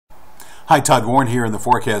Hi, Todd Warren here in the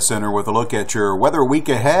Forecast Center with a look at your weather week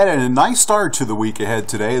ahead, and a nice start to the week ahead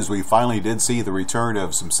today as we finally did see the return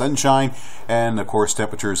of some sunshine, and of course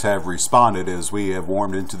temperatures have responded as we have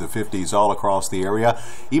warmed into the 50s all across the area.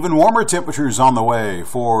 Even warmer temperatures on the way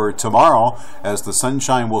for tomorrow as the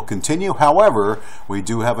sunshine will continue. However, we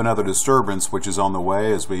do have another disturbance which is on the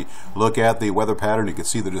way. As we look at the weather pattern, you can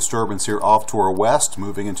see the disturbance here off to our west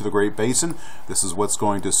moving into the Great Basin. This is what's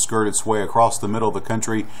going to skirt its way across the middle of the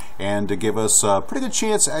country and to give us a pretty good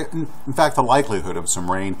chance, in fact the likelihood of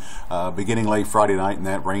some rain beginning late Friday night, and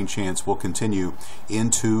that rain chance will continue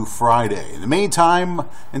into Friday. In the meantime,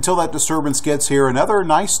 until that disturbance gets here, another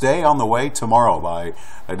nice day on the way tomorrow by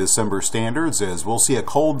December standards, as we'll see a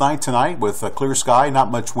cold night tonight with a clear sky,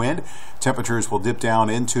 not much wind. Temperatures will dip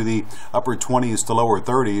down into the upper 20s to lower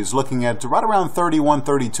 30s, looking at right around 31,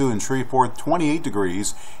 32 in Shreveport, 28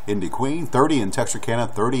 degrees in DeQueen, 30 in Texarkana,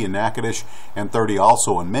 30 in Natchitoches, and 30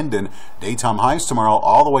 also in Minden. Daytime highs tomorrow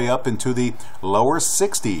all the way up into the lower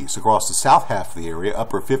 60s across the south half of the area,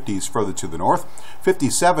 upper 50s further to the north.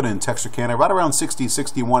 57 in Texarkana, right around 60,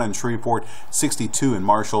 61 in Shreveport, 62 in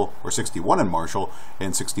Marshall, or 61 in Marshall,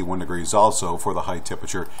 and 61 degrees also for the high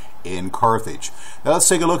temperature in Carthage. Now let's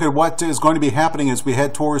take a look at what is going to be happening as we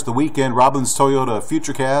head towards the weekend. Robbins Toyota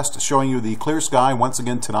Futurecast showing you the clear sky once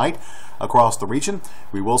again tonight across the region.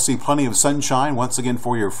 We will see plenty of sunshine once again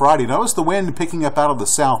for your Friday. Notice the wind picking up out of the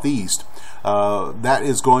southeast. That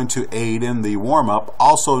is going to aid in the warm-up.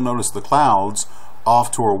 Also notice the clouds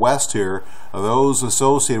off to our west here, those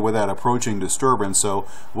associated with that approaching disturbance. So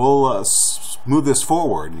we'll move this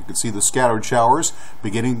forward. You can see the scattered showers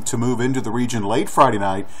beginning to move into the region late Friday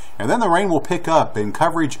night, and then the rain will pick up in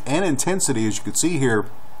coverage and intensity, as you can see here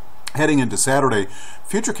heading into Saturday.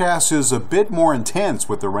 Futurecast is a bit more intense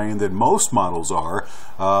with the rain than most models are.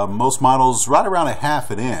 Most models right around a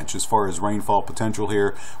 ½ inch as far as rainfall potential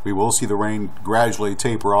here. We will see the rain gradually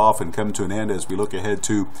taper off and come to an end as we look ahead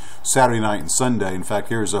to Saturday night and Sunday. In fact,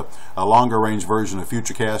 here's a longer range version of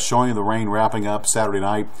Futurecast showing you the rain wrapping up Saturday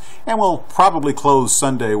night, and we'll probably close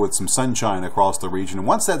Sunday with some sunshine across the region. And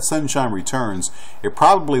once that sunshine returns, it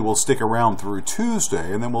probably will stick around through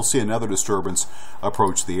Tuesday, and then we'll see another disturbance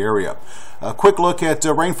approach the area. A quick look at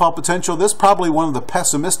rainfall potential. This is probably one of the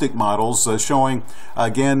pessimistic models, showing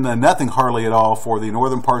again nothing hardly at all for the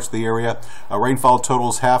northern parts of the area. Rainfall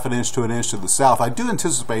totals ½ inch to 1 inch to the south. I do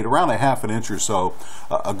anticipate around a ½ inch or so,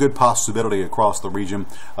 a good possibility across the region,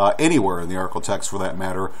 anywhere in the Arklatex for that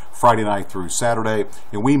matter, Friday night through Saturday.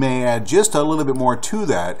 And we may add just a little bit more to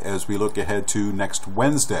that as we look ahead to next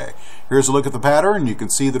Wednesday. Here's a look at the pattern. You can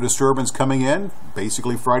see the disturbance coming in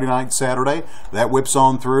basically Friday night, Saturday. That whips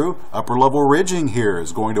on through. Upper level ridging here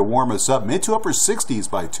is going to warm us up mid to upper 60s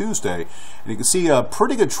by Tuesday. And you can see a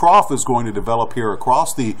pretty good trough is going to develop here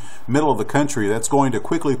across the middle of the country. That's going to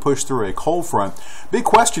quickly push through a cold front. Big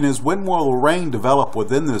question is, when will the rain develop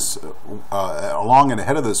within this, along and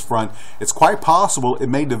ahead of this front? It's quite possible it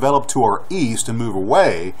may develop to our east and move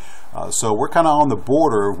away. So we're kind of on the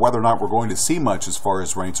border of whether or not we're going to see much as far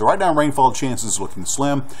as rain. So right now rainfall chances looking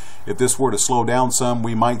slim. If this were to slow down some,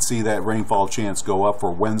 we might see that rainfall chance go up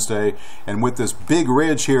for Wednesday. And with this big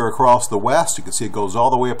ridge here across the west, you can see it goes all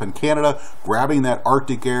the way up in Canada, grabbing that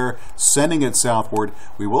Arctic air, sending it southward.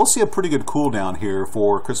 We will see a pretty good cool down here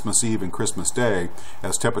for Christmas Eve and Christmas Day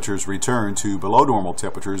as temperatures return to below normal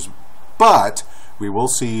temperatures. But we will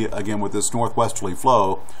see, again with this northwesterly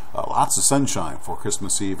flow, lots of sunshine for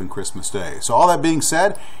Christmas Eve and Christmas Day. So all that being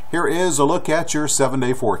said, here is a look at your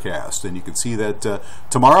 7-day forecast. And you can see that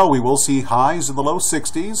tomorrow we will see highs in the low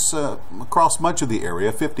 60s across much of the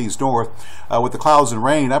area, 50s north, with the clouds and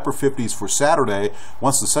rain, upper 50s for Saturday.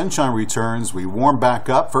 Once the sunshine returns, we warm back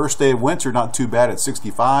up. First day of winter, not too bad at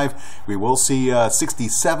 65. We will see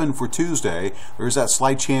 67 for Tuesday. There's that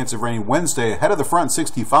slight chance of rain Wednesday. Ahead of the front,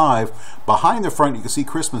 65. Behind the front, you can see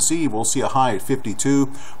Christmas Eve, we'll see a high at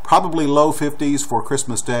 52. Probably low 50s for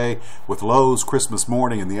Christmas Day, with lows Christmas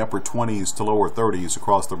morning in the upper 20s to lower 30s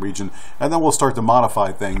across the region. And then we'll start to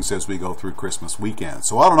modify things as we go through Christmas weekend.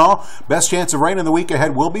 So all in all, best chance of rain in the week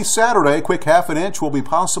ahead will be Saturday. Quick ½ inch will be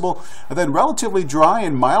possible, and then relatively dry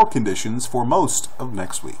and mild conditions for most of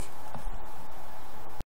next week.